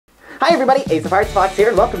Hi everybody, Ace of Hearts Fox here,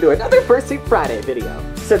 and welcome to another Fursuit Friday video.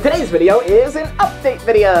 So today's video is an update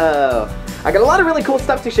video. I got a lot of really cool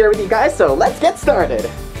stuff to share with you guys, so let's get started.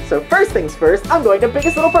 So first things first, I'm going to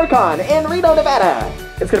Biggest Little FurCon in Reno, Nevada.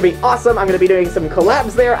 It's gonna be awesome. I'm gonna be doing some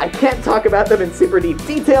collabs there. I can't talk about them in super deep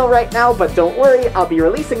detail right now, but don't worry, I'll be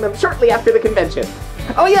releasing them shortly after the convention.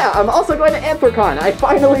 Oh yeah, I'm also going to AntherCon. I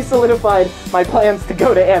finally solidified my plans to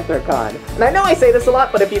go to AntherCon. And I know I say this a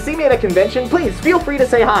lot, but if you see me at a convention, please feel free to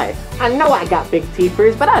say hi. I know I got big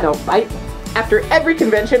teethers, but I don't bite. After every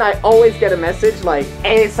convention, I always get a message like,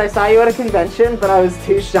 Ace, I saw you at a convention, but I was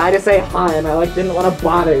too shy to say hi, and I didn't want to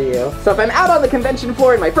bother you. So if I'm out on the convention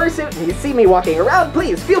floor in my fursuit, and you see me walking around,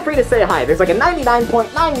 please feel free to say hi. There's like a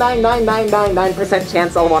 99.99999%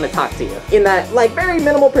 chance I'll want to talk to you. In that, very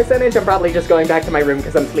minimal percentage, I'm probably just going back to my room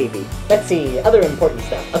because I'm sleepy. Let's see, other important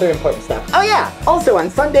stuff. Oh yeah! Also on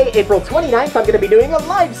Sunday, April 29th, I'm going to be doing a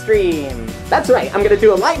live stream. That's right, I'm going to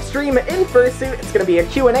do a live stream in fursuit. It's going to be a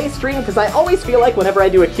Q&A stream because I always feel like whenever I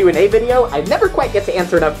do a Q&A video, I never quite get to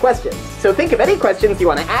answer enough questions. So think of any questions you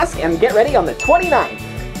want to ask and get ready on the 29th.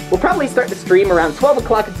 We'll probably start the stream around 12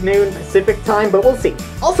 o'clock at noon Pacific time, but we'll see.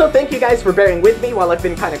 Also, thank you guys for bearing with me while I've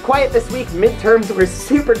been kind of quiet this week. Midterms were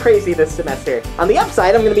super crazy this semester. On the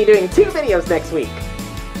upside, I'm going to be doing 2 videos next week.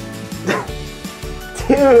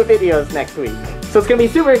 2 videos next week. So it's going to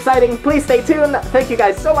be super exciting. Please stay tuned. Thank you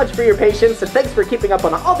guys so much for your patience, and thanks for keeping up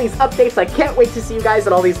on all these updates. I can't wait to see you guys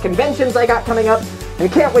at all these conventions I got coming up,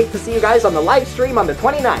 and can't wait to see you guys on the live stream on the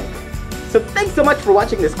 29th. So thanks so much for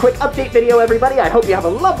watching this quick update video, everybody. I hope you have a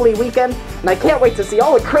lovely weekend, and I can't wait to see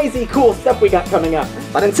all the crazy cool stuff we got coming up.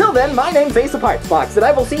 But until then, my name's Ace of Hearts Fox, and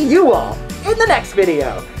I will see you all in the next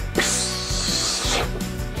video.